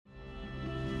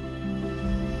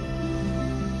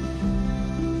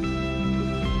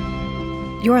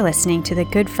You're listening to the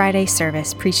Good Friday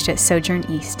service preached at Sojourn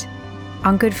East.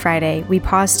 On Good Friday, we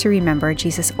pause to remember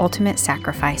Jesus' ultimate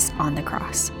sacrifice on the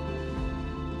cross.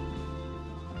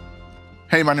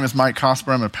 Hey, my name is Mike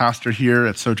Cosper. I'm a pastor here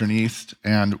at Sojourn East,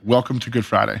 and welcome to Good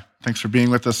Friday. Thanks for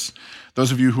being with us,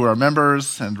 those of you who are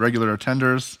members and regular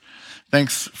attenders.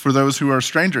 Thanks for those who are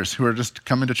strangers, who are just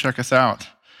coming to check us out.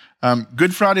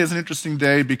 Good Friday is an interesting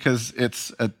day because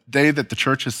it's a day that the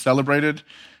church has celebrated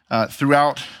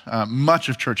throughout much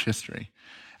of church history.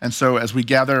 And so as we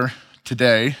gather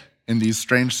today in these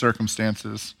strange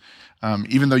circumstances,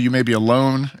 even though you may be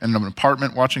alone in an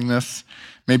apartment watching this,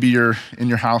 maybe you're in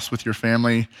your house with your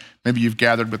family, maybe you've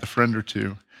gathered with a friend or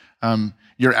two,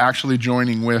 you're actually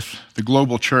joining with the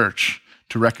global church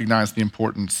to recognize the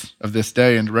importance of this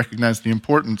day and to recognize the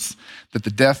importance that the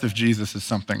death of Jesus is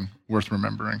something worth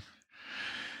remembering.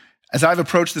 As I've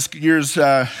approached this year's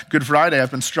Good Friday,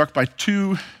 I've been struck by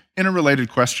two interrelated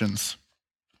questions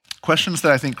that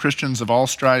I think Christians of all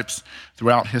stripes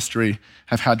throughout history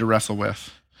have had to wrestle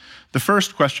with. The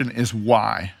first question is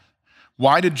why?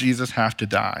 Why did Jesus have to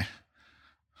die?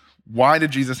 Why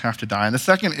did Jesus have to die? And the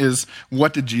second is,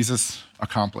 what did Jesus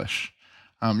accomplish?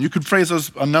 You could phrase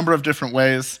those a number of different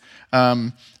ways.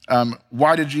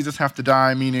 Why did Jesus have to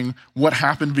die? Meaning, what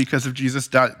happened because of Jesus'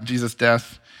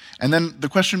 death? And then the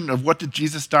question of what did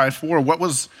Jesus die for? What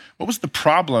was the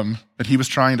problem that he was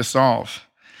trying to solve?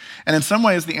 And in some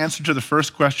ways, the answer to the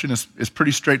first question is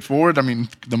pretty straightforward. I mean,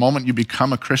 the moment you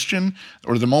become a Christian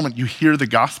or the moment you hear the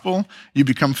gospel, you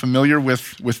become familiar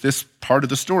with this part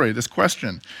of the story, this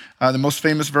question. The most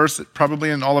famous verse probably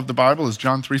in all of the Bible is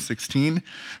John 3:16.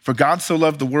 For God so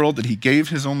loved the world that he gave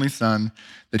his only son,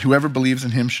 that whoever believes in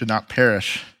him should not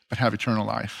perish, but have eternal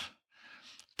life.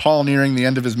 Paul, nearing the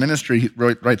end of his ministry,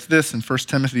 writes this in 1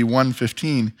 Timothy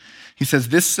 1:15. He says,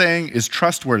 this saying is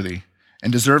trustworthy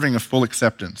and deserving of full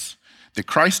acceptance, that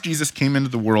Christ Jesus came into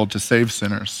the world to save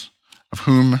sinners, of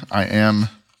whom I am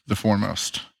the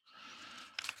foremost.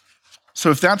 So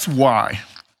if that's why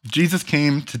Jesus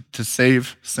came to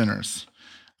save sinners,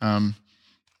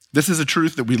 this is a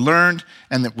truth that we learned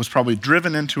and that was probably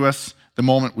driven into us the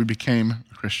moment we became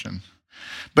a Christian.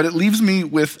 But it leaves me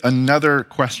with another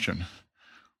question.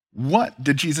 What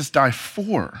did Jesus die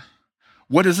for?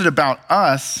 What is it about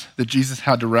us that Jesus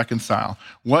had to reconcile?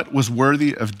 What was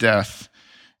worthy of death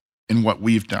in what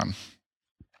we've done?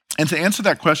 And to answer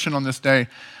that question on this day,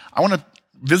 I want to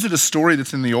visit a story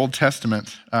that's in the Old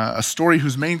Testament, a story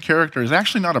whose main character is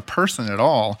actually not a person at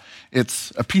all.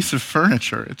 It's a piece of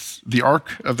furniture. It's the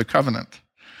Ark of the Covenant.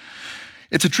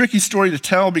 It's a tricky story to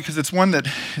tell because it's one that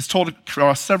is told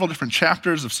across several different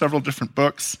chapters of several different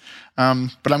books,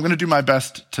 but I'm going to do my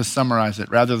best to summarize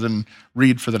it rather than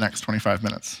read for the next 25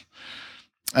 minutes.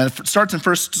 And it starts in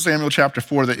 1 Samuel chapter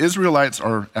 4. The Israelites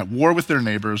are at war with their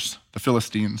neighbors, the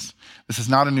Philistines. This is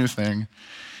not a new thing.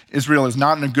 Israel is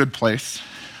not in a good place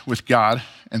with God,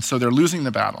 and so they're losing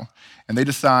the battle. And they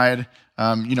decide,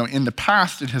 in the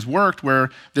past it has worked where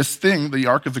this thing, the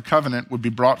Ark of the Covenant, would be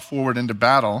brought forward into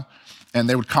battle, and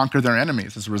they would conquer their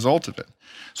enemies as a result of it.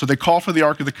 So they call for the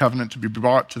Ark of the Covenant to be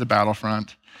brought to the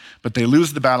battlefront, but they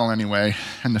lose the battle anyway,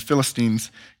 and the Philistines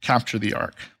capture the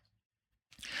Ark.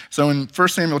 So in 1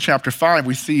 Samuel chapter 5,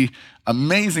 we see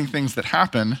amazing things that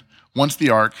happen once the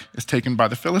Ark is taken by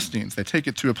the Philistines. They take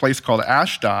it to a place called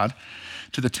Ashdod,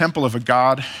 to the temple of a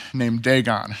god named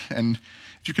Dagon. And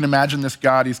if you can imagine this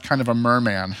god, he's kind of a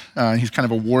merman. He's kind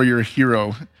of a warrior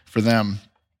hero for them.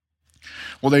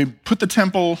 Well, they put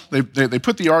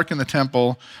the Ark in the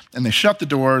temple, and they shut the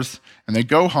doors, and they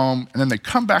go home, and then they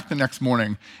come back the next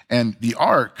morning, and the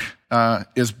Ark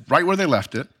is right where they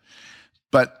left it,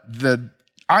 but the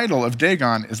idol of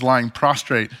Dagon is lying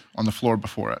prostrate on the floor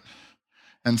before it.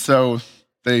 And so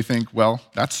they think, well,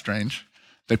 that's strange.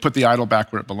 They put the idol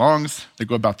back where it belongs. They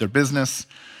go about their business,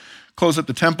 close up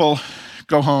the temple,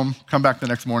 go home, come back the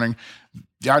next morning.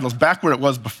 The idol's back where it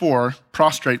was before,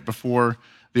 prostrate before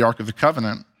the Ark of the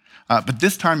Covenant, but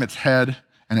this time its head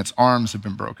and its arms have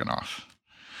been broken off.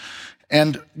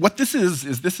 And what this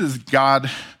is God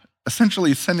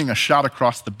essentially sending a shot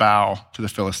across the bow to the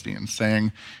Philistines,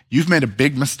 saying, you've made a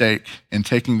big mistake in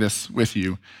taking this with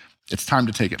you. It's time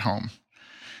to take it home.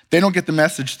 They don't get the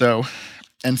message, though,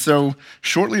 and so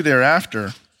shortly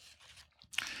thereafter,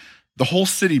 the whole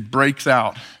city breaks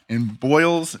out in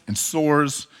boils, in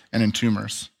sores, and in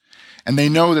tumors. And they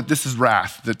know that this is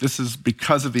wrath, that this is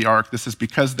because of the Ark, this is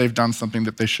because they've done something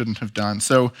that they shouldn't have done.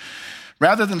 So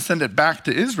rather than send it back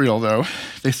to Israel, though,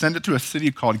 they send it to a city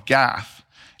called Gath.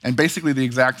 And basically the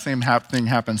exact same thing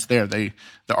happens there. The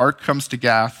Ark comes to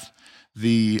Gath,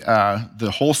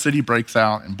 the whole city breaks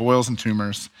out in boils and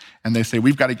tumors, and they say,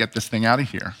 we've got to get this thing out of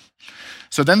here.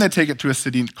 So then they take it to a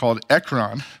city called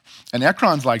Ekron, and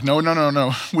Ekron's like, no,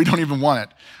 we don't even want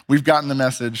it. We've gotten the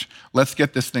message. Let's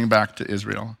get this thing back to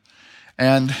Israel.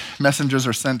 And messengers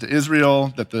are sent to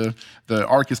Israel that the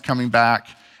ark is coming back,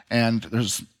 and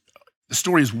the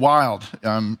story is wild.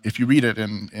 If you read it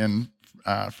in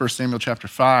 1 Samuel chapter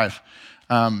 5,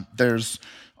 there's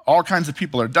all kinds of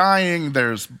people are dying,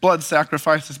 there's blood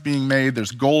sacrifices being made,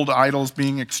 there's gold idols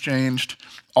being exchanged,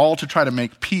 all to try to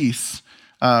make peace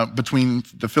between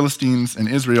the Philistines and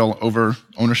Israel over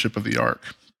ownership of the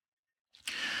ark.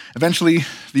 Eventually,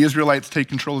 the Israelites take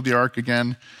control of the ark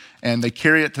again, and they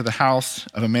carry it to the house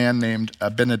of a man named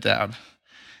Abinadab.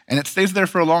 And it stays there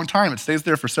for a long time. It stays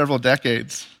there for several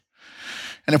decades.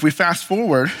 And if we fast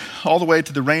forward all the way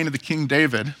to the reign of the King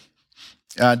David,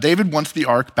 David wants the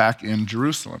ark back in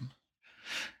Jerusalem.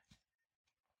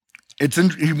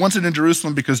 He wants it in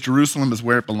Jerusalem because Jerusalem is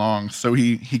where it belongs. So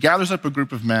he gathers up a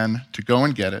group of men to go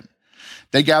and get it.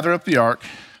 They gather up the ark.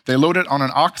 They load it on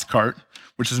an ox cart,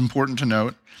 which is important to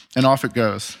note, and off it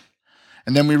goes.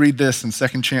 And then we read this in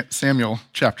 2 Samuel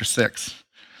chapter 6.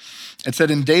 It said,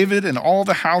 "And David and all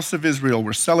the house of Israel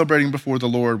were celebrating before the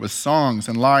Lord with songs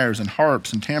and lyres and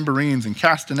harps and tambourines and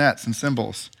castanets and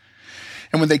cymbals.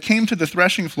 And when they came to the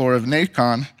threshing floor of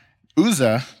Nacon,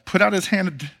 Uzzah put out his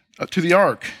hand to the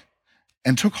ark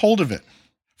and took hold of it,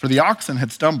 for the oxen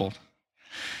had stumbled.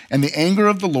 And the anger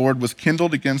of the Lord was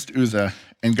kindled against Uzzah,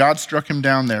 and God struck him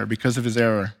down there because of his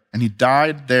error, and he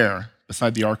died there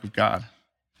beside the ark of God."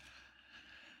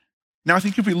 Now, I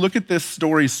think if we look at this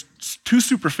story too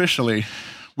superficially,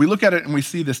 we look at it and we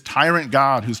see this tyrant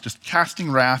God who's just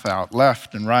casting wrath out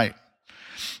left and right.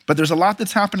 But there's a lot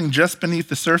that's happening just beneath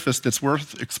the surface that's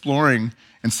worth exploring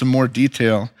in some more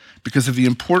detail because of the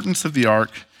importance of the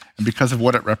ark and because of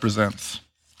what it represents.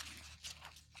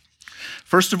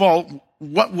 First of all,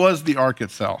 what was the ark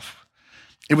itself?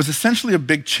 It was essentially a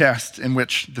big chest in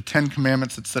which the 10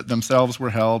 Commandments themselves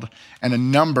were held and a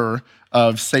number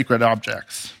of sacred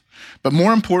objects. But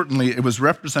more importantly, it was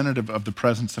representative of the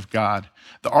presence of God.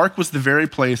 The ark was the very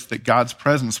place that God's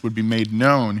presence would be made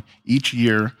known each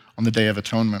year on the Day of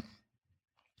Atonement.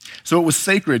 So it was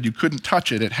sacred. You couldn't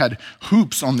touch it. It had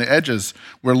hoops on the edges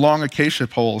where long acacia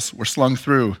poles were slung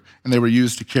through, and they were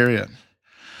used to carry it.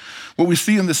 What we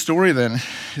see in this story, then,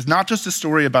 is not just a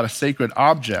story about a sacred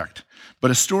object,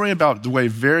 but a story about the way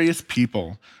various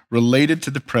people related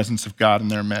to the presence of God in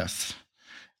their midst.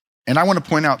 And I want to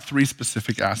point out 3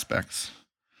 specific aspects.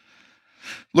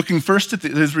 Looking first at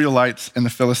the Israelites and the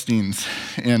Philistines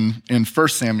in 1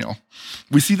 Samuel,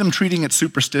 we see them treating it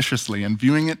superstitiously and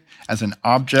viewing it as an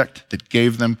object that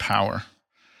gave them power.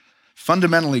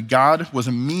 Fundamentally, God was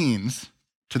a means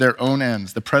to their own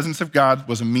ends. The presence of God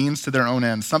was a means to their own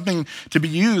ends, something to be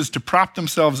used to prop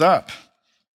themselves up.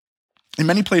 In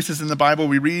many places in the Bible,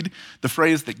 we read the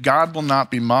phrase that God will not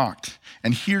be mocked.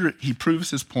 And here he proves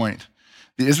his point.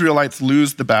 The Israelites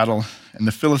lose the battle, and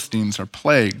the Philistines are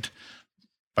plagued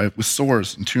with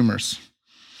sores and tumors.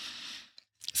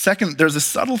 Second, there's a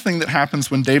subtle thing that happens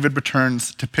when David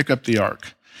returns to pick up the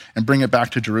ark and bring it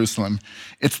back to Jerusalem.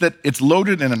 It's that it's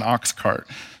loaded in an ox cart.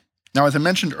 Now, as I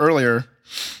mentioned earlier,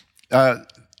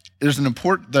 there's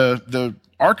the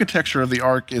architecture of the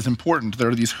ark is important. There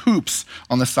are these hoops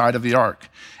on the side of the ark.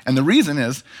 And the reason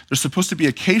is there's supposed to be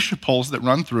acacia poles that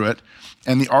run through it,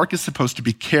 and the ark is supposed to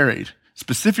be carried.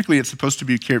 Specifically, it's supposed to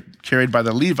be carried by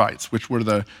the Levites, which were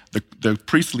the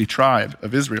priestly tribe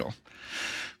of Israel.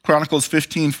 Chronicles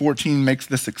 15:14 makes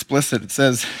this explicit. It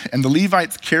says, "And the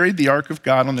Levites carried the ark of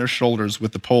God on their shoulders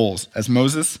with the poles, as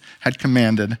Moses had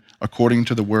commanded, according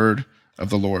to the word of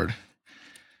the Lord."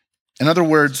 In other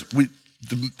words,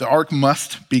 the ark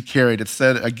must be carried. It's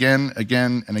said again,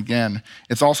 and again.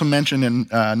 It's also mentioned in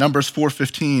Numbers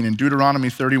 4:15, in Deuteronomy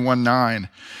 31:9,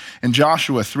 in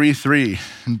Joshua 3:3,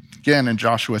 and again in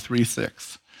Joshua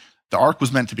 3:6. The ark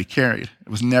was meant to be carried. It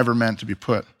was never meant to be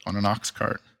put on an ox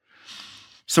cart.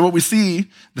 So what we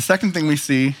see, the second thing we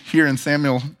see here in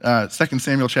 2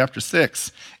 Samuel chapter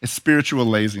 6, is spiritual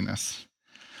laziness.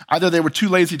 Either they were too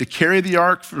lazy to carry the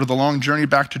ark for the long journey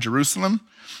back to Jerusalem,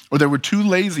 or they were too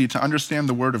lazy to understand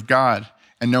the word of God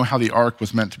and know how the ark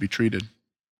was meant to be treated.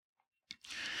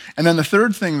 And then the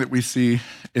third thing that we see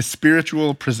is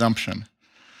spiritual presumption.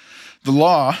 The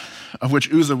law, of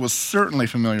which Uzzah was certainly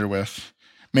familiar with,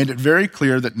 made it very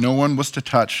clear that no one was to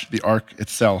touch the ark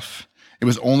itself. It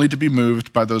was only to be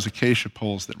moved by those acacia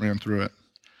poles that ran through it.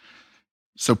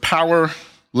 So power,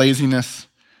 laziness,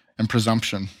 and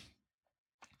presumption.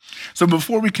 So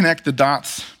before we connect the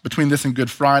dots between this and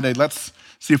Good Friday, let's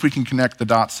see if we can connect the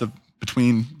dots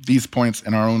between these points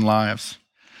in our own lives.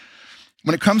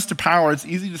 When it comes to power, it's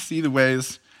easy to see the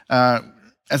ways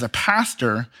as a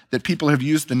pastor that people have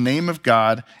used the name of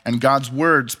God and God's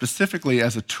word specifically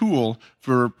as a tool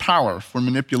for power, for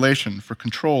manipulation, for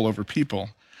control over people.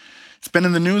 It's been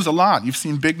in the news a lot. You've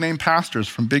seen big name pastors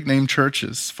from big name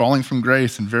churches falling from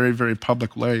grace in very, very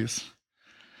public ways.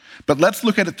 But let's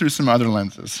look at it through some other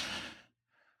lenses.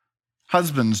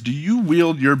 Husbands, do you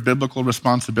wield your biblical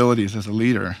responsibilities as a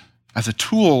leader as a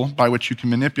tool by which you can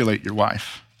manipulate your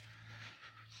wife?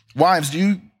 Wives, do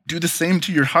you do the same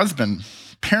to your husband?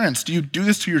 Parents, do you do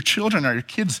this to your children? Are your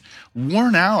kids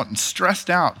worn out and stressed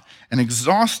out and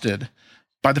exhausted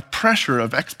by the pressure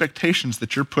of expectations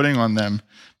that you're putting on them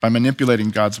by manipulating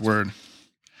God's word?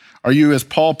 Are you, as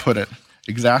Paul put it,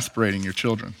 exasperating your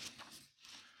children?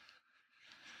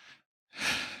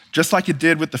 Just like it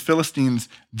did with the Philistines,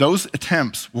 those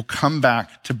attempts will come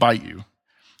back to bite you.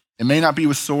 It may not be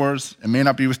with sores, it may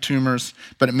not be with tumors,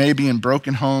 but it may be in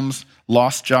broken homes,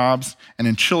 lost jobs, and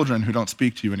in children who don't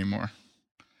speak to you anymore.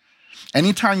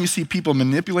 Anytime you see people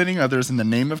manipulating others in the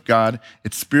name of God,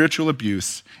 it's spiritual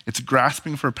abuse, it's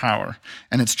grasping for power,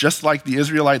 and it's just like the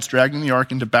Israelites dragging the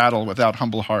ark into battle without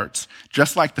humble hearts,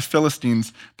 just like the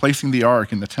Philistines placing the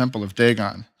ark in the temple of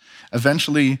Dagon.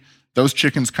 Eventually, those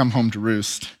chickens come home to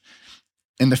roost.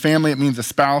 In the family, it means a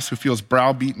spouse who feels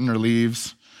browbeaten or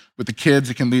leaves. With the kids,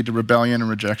 it can lead to rebellion and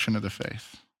rejection of the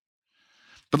faith.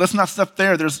 But let's not stop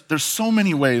there. There's so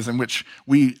many ways in which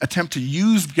we attempt to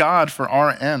use God for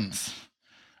our ends.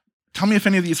 Tell me if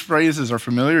any of these phrases are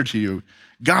familiar to you.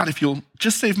 God, if you'll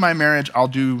just save my marriage, I'll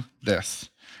do this.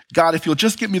 God, if you'll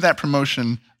just get me that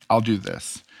promotion, I'll do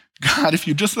this. God, if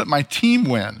you just let my team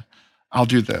win, I'll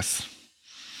do this.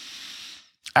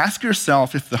 Ask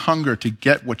yourself if the hunger to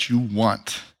get what you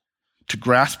want, to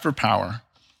grasp for power,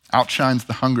 outshines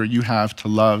the hunger you have to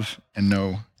love and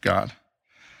know God.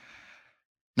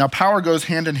 Now, power goes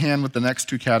hand in hand with the next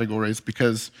two categories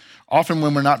because often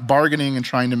when we're not bargaining and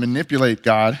trying to manipulate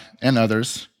God and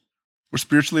others, we're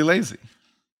spiritually lazy.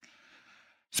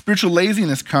 Spiritual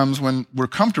laziness comes when we're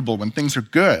comfortable, when things are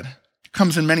good. It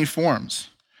comes in many forms.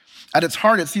 At its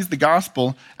heart, it sees the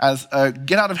gospel as a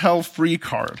get-out-of-hell-free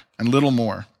card and little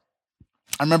more.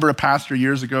 I remember a pastor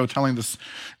years ago telling this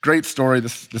great story,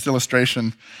 this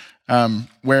illustration,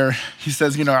 where he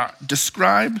says,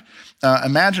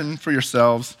 imagine for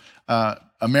yourselves a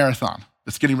marathon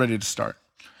that's getting ready to start.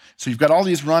 So you've got all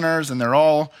these runners, and they're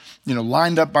all,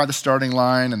 lined up by the starting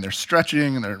line, and they're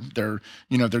stretching, and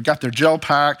they've got their gel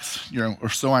packs, or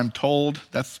so I'm told.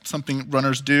 That's something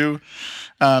runners do.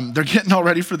 They're getting all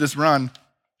ready for this run,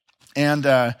 and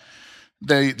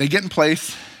they get in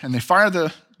place, and they fire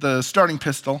the starting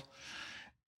pistol,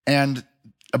 and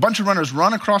a bunch of runners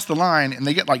run across the line, and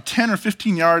they get like 10 or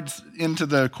 15 yards into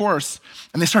the course,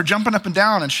 and they start jumping up and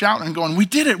down and shouting and going, "We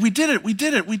did it, we did it, we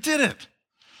did it, we did it."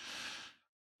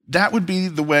 That would be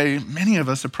the way many of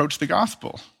us approach the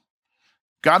gospel.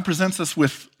 God presents us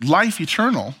with life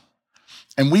eternal,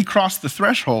 and we cross the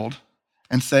threshold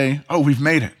and say, "Oh, we've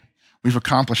made it. We've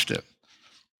accomplished it."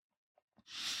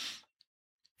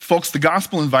 Folks, the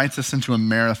gospel invites us into a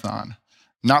marathon,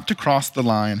 not to cross the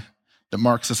line that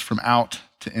marks us from out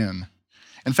to in.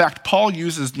 In fact, Paul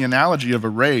uses the analogy of a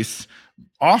race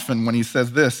often when he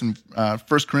says this in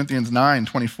 1 Corinthians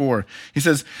 9:24. He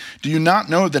says, "Do you not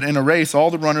know that in a race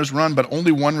all the runners run, but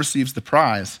only one receives the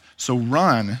prize? So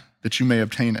run that you may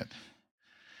obtain it."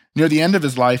 Near the end of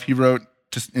his life, he wrote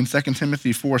in 2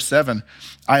 Timothy 4:7,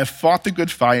 "I have fought the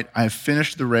good fight, I have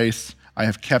finished the race, I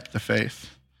have kept the faith."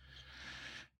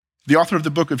 The author of the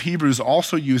book of Hebrews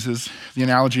also uses the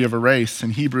analogy of a race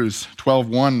in Hebrews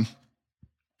 12:1,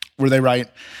 where they write,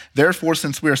 "Therefore,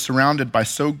 since we are surrounded by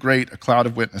so great a cloud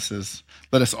of witnesses,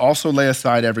 let us also lay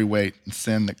aside every weight and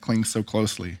sin that clings so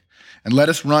closely, and let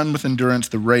us run with endurance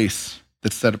the race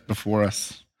that's set before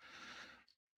us."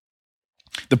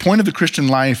 The point of the Christian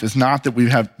life is not that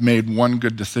we have made one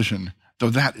good decision,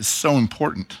 though that is so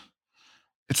important.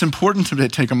 It's important to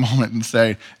take a moment and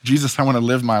say, "Jesus, I want to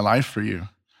live my life for you."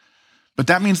 But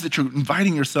that means that you're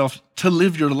inviting yourself to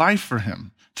live your life for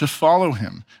him, to follow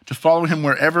him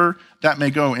wherever that may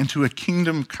go, into a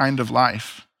kingdom kind of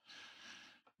life.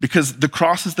 Because the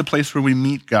cross is the place where we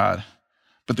meet God,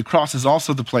 but the cross is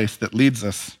also the place that leads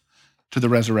us to the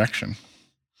resurrection.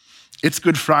 It's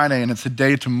Good Friday, and it's a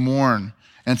day to mourn,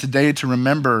 and it's a day to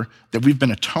remember that we've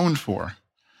been atoned for,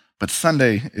 but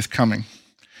Sunday is coming.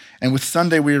 And with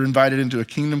Sunday, we are invited into a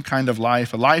kingdom kind of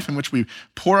life, a life in which we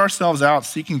pour ourselves out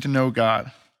seeking to know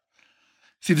God.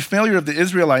 See, the failure of the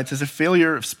Israelites is a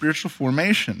failure of spiritual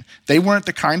formation. They weren't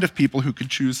the kind of people who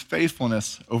could choose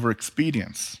faithfulness over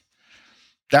expedience.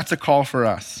 That's a call for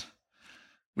us.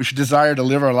 We should desire to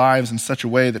live our lives in such a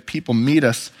way that people meet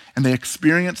us and they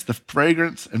experience the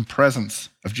fragrance and presence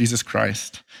of Jesus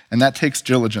Christ. And that takes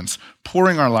diligence,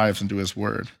 pouring our lives into his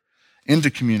word,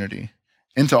 into community,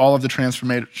 into all of the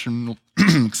transformation,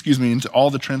 into all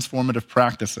the transformative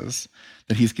practices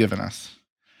that he's given us.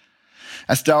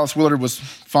 As Dallas Willard was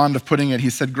fond of putting it, he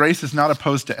said, grace is not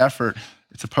opposed to effort,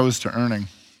 it's opposed to earning.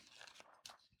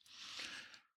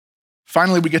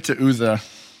 Finally, we get to Uzzah,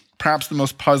 perhaps the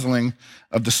most puzzling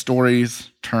of the story's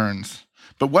turns.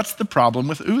 But what's the problem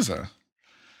with Uzzah?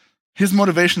 His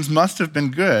motivations must have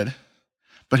been good,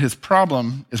 but his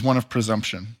problem is one of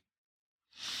presumption.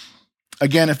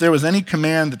 Again, if there was any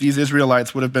command that these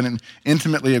Israelites would have been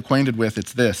intimately acquainted with,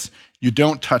 it's this: you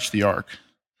don't touch the ark.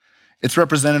 It's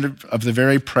representative of the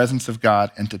very presence of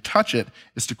God, and to touch it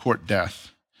is to court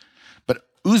death. But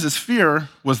Uzzah's fear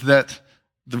was that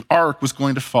the ark was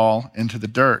going to fall into the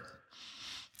dirt.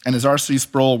 And as R.C.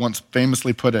 Sproul once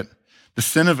famously put it, the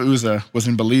sin of Uzzah was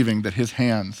in believing that his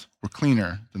hands were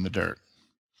cleaner than the dirt.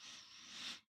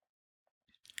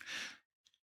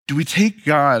 Do we take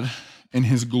God in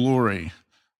his glory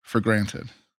for granted?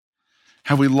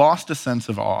 Have we lost a sense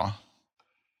of awe?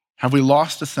 Have we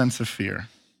lost a sense of fear?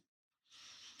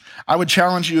 I would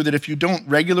challenge you that if you don't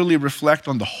regularly reflect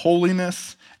on the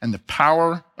holiness and the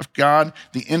power of God,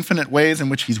 the infinite ways in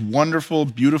which he's wonderful,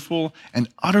 beautiful, and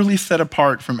utterly set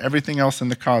apart from everything else in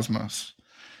the cosmos,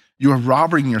 you are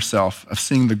robbing yourself of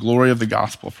seeing the glory of the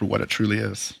gospel for what it truly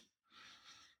is.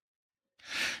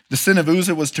 The sin of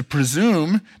Uzzah was to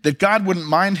presume that God wouldn't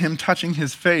mind him touching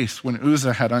his face when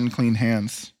Uzzah had unclean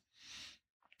hands.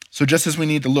 So just as we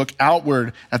need to look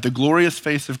outward at the glorious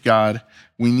face of God,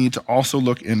 we need to also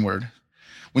look inward.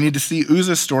 We need to see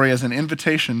Uzzah's story as an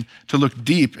invitation to look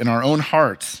deep in our own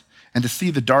hearts and to see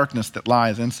the darkness that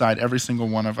lies inside every single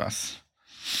one of us.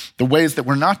 The ways that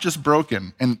we're not just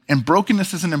broken, and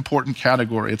brokenness is an important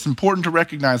category. It's important to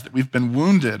recognize that we've been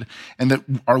wounded and that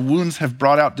our wounds have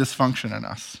brought out dysfunction in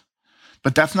us.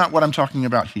 But that's not what I'm talking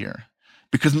about here,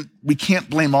 because we can't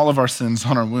blame all of our sins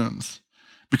on our wounds,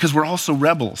 because we're also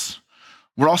rebels.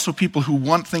 We're also people who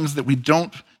want things that we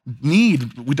don't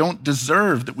need, we don't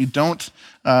deserve,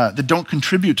 that don't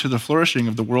contribute to the flourishing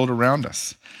of the world around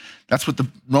us. That's what the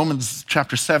Romans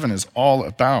chapter 7 is all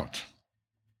about.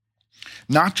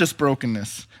 Not just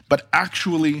brokenness, but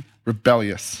actually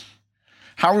rebellious.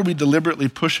 How are we deliberately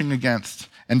pushing against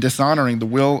and dishonoring the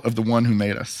will of the one who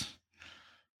made us?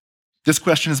 This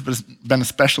question has been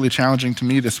especially challenging to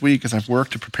me this week as I've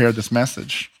worked to prepare this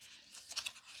message.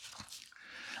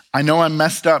 I know I'm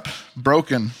messed up,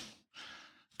 broken,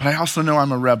 but I also know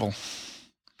I'm a rebel.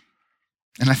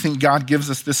 And I think God gives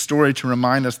us this story to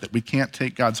remind us that we can't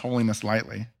take God's holiness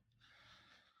lightly.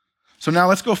 So now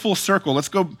let's go full circle. Let's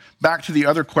go back to the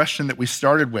other question that we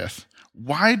started with.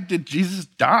 Why did Jesus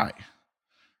die?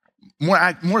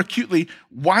 More acutely,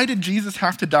 why did Jesus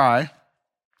have to die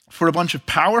for a bunch of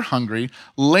power-hungry,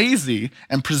 lazy,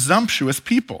 and presumptuous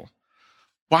people?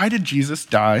 Why did Jesus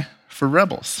die for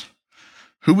rebels?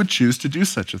 Who would choose to do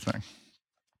such a thing?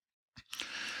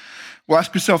 Well,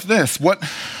 ask yourself this. What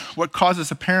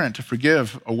causes a parent to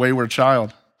forgive a wayward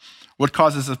child? What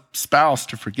causes a spouse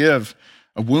to forgive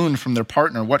a wound from their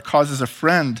partner? What causes a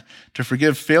friend to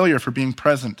forgive failure for being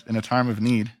present in a time of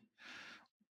need?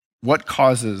 What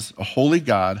causes a holy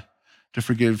God to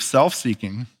forgive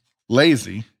self-seeking,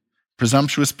 lazy,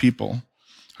 presumptuous people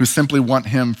who simply want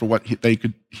him for what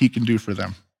he can do for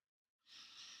them?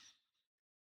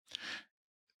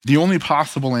 The only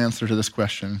possible answer to this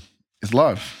question is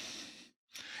love.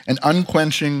 An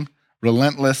unquenching,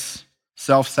 relentless,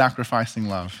 self-sacrificing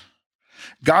love.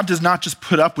 God does not just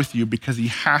put up with you because he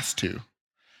has to.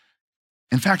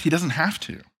 In fact, he doesn't have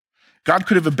to. God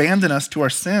could have abandoned us to our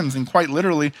sins and quite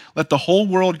literally let the whole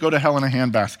world go to hell in a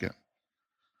handbasket.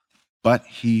 But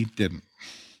he didn't.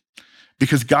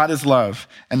 Because God is love,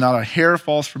 and not a hair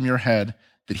falls from your head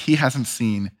that he hasn't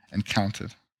seen and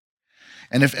counted.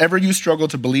 And if ever you struggle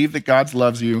to believe that God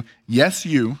loves you, yes,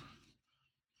 you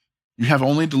have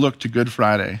only to look to Good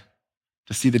Friday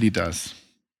to see that he does.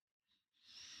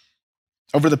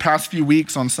 Over the past few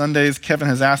weeks on Sundays, Kevin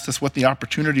has asked us what the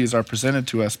opportunities are presented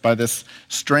to us by this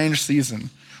strange season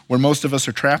where most of us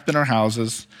are trapped in our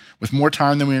houses with more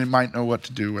time than we might know what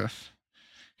to do with.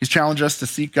 He's challenged us to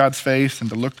seek God's face and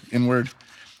to look inward.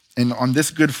 And on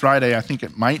this Good Friday, I think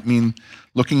it might mean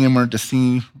looking inward to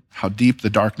see how deep the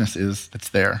darkness is that's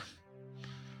there.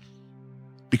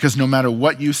 Because no matter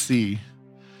what you see,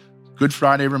 Good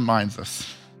Friday reminds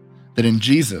us that in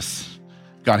Jesus,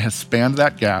 God has spanned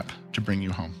that gap to bring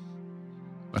you home.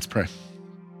 Let's pray.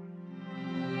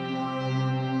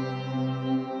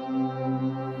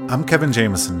 I'm Kevin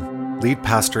Jameson, lead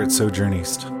pastor at Sojourn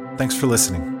East. Thanks for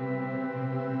listening.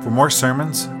 For more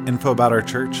sermons, info about our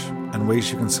church, and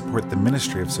ways you can support the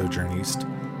ministry of Sojourn East,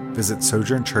 visit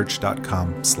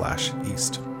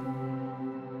sojournchurch.com/east.